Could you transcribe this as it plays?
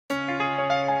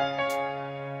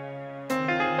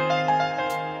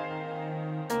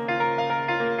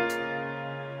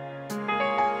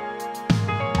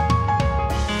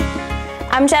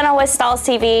I'm Jenna with Stahls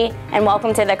TV, and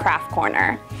welcome to the Craft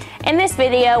Corner. In this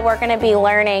video, we're going to be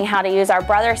learning how to use our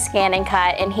Brother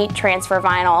ScanNCut and heat transfer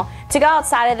vinyl to go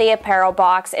outside of the apparel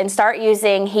box and start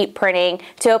using heat printing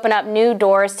to open up new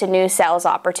doors to new sales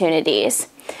opportunities.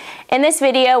 In this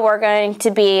video, we're going to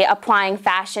be applying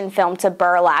fashion film to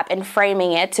burlap and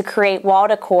framing it to create wall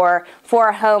decor for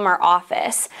a home or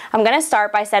office. I'm going to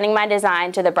start by sending my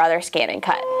design to the Brother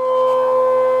ScanNCut.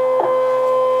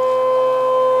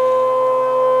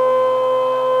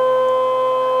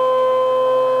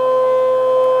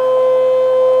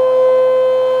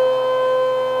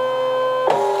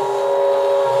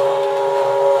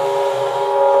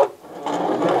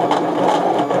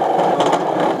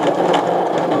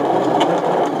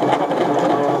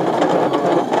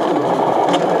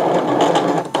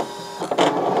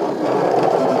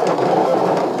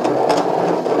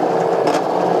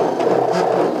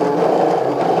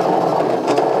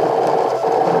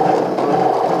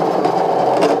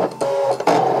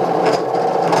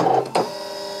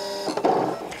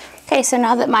 Okay, so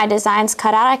now that my design's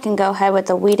cut out, I can go ahead with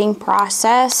the weeding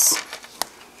process.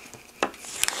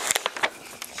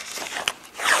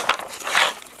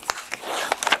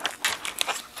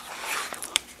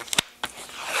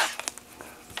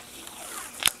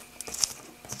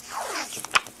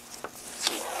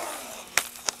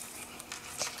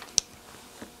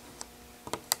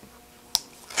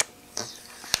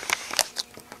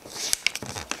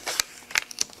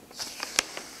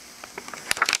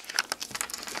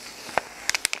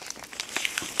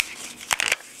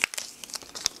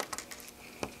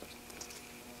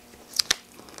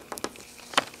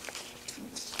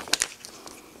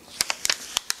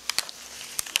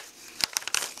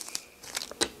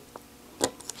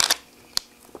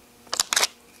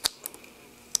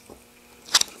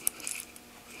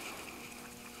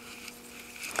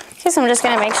 So I'm just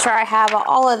going to make sure I have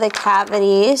all of the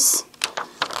cavities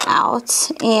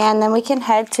out, and then we can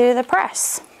head to the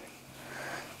press.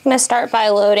 I'm going to start by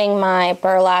loading my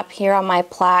burlap here on my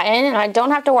platen, and I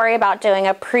don't have to worry about doing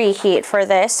a preheat for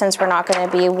this since we're not going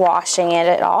to be washing it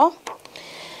at all.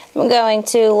 I'm going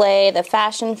to lay the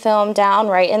fashion film down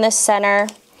right in the center.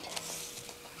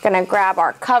 I'm going to grab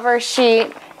our cover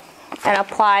sheet and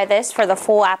apply this for the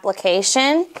full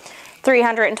application.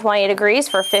 320 degrees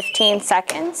for 15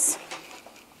 seconds.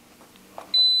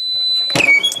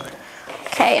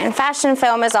 Okay, and fashion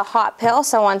film is a hot peel,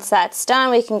 so once that's done,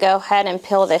 we can go ahead and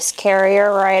peel this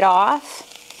carrier right off.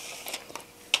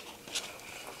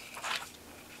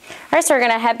 All right, so we're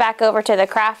gonna head back over to the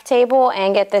craft table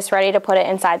and get this ready to put it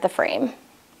inside the frame.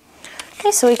 Okay,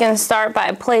 so we can start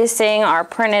by placing our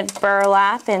printed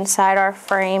burlap inside our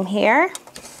frame here.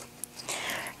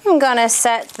 I'm gonna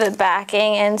set the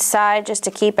backing inside just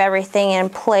to keep everything in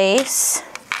place.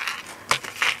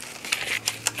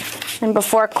 And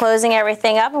before closing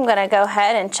everything up, I'm gonna go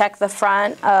ahead and check the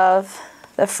front of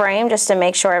the frame just to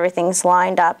make sure everything's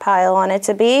lined up how I want it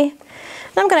to be.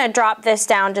 And I'm gonna drop this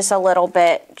down just a little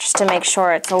bit just to make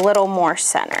sure it's a little more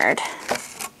centered.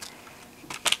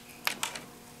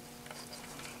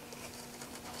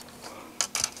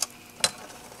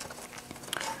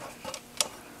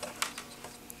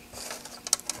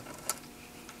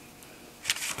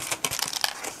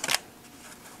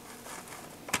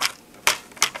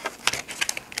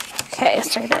 Okay,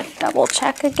 so I'm going to double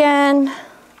check again.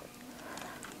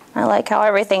 I like how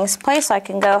everything's placed, so I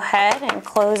can go ahead and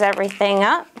close everything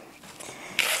up.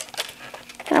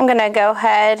 And I'm going to go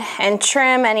ahead and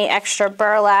trim any extra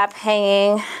burlap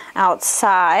hanging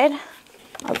outside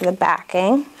of the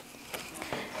backing.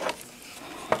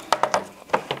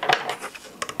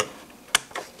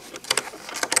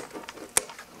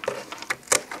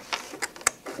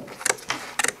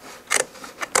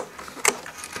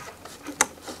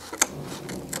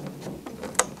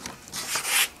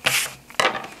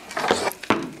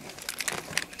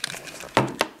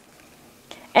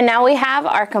 And now we have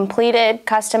our completed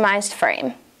customized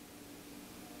frame.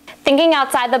 Thinking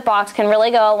outside the box can really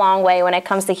go a long way when it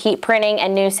comes to heat printing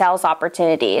and new sales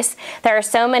opportunities. There are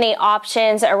so many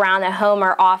options around the home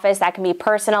or office that can be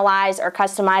personalized or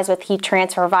customized with heat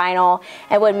transfer vinyl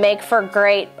and would make for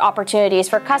great opportunities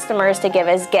for customers to give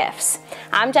as gifts.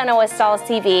 I'm Jenna with Stahls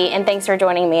TV, and thanks for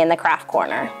joining me in the Craft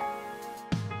Corner.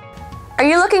 Are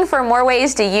you looking for more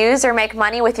ways to use or make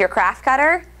money with your craft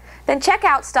cutter? Then check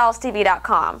out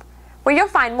StahlsTV.com, where you'll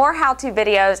find more how-to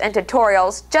videos and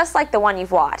tutorials just like the one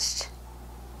you've watched.